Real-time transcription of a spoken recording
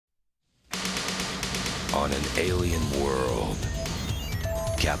on an alien world.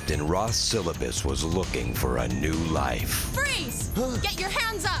 Captain Ross Syllabus was looking for a new life. Freeze! Get your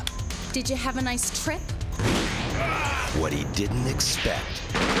hands up! Did you have a nice trip? What he didn't expect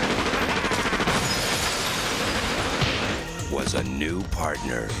was a new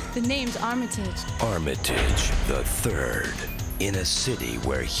partner. The name's Armitage. Armitage III. In a city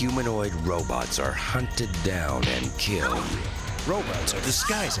where humanoid robots are hunted down and killed. Robots are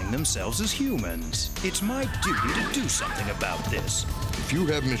disguising themselves as humans. It's my duty to do something about this. If you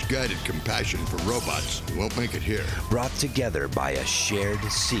have misguided compassion for robots, you won't make it here. Brought together by a shared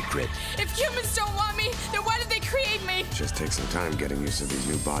secret. If humans don't want me, then why did they create me? Just take some time getting used to these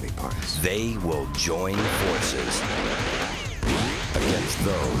new body parts. They will join forces against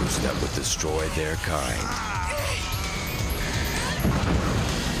those that would destroy their kind.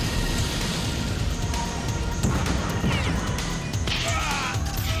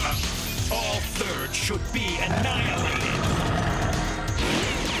 All thirds should be annihilated.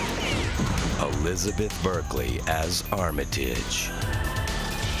 Elizabeth Berkley as Armitage.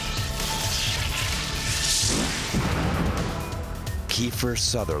 Kiefer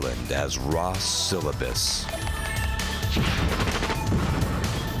Sutherland as Ross Syllabus.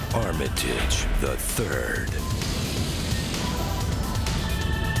 Armitage III.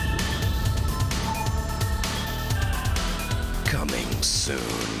 Coming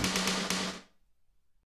soon.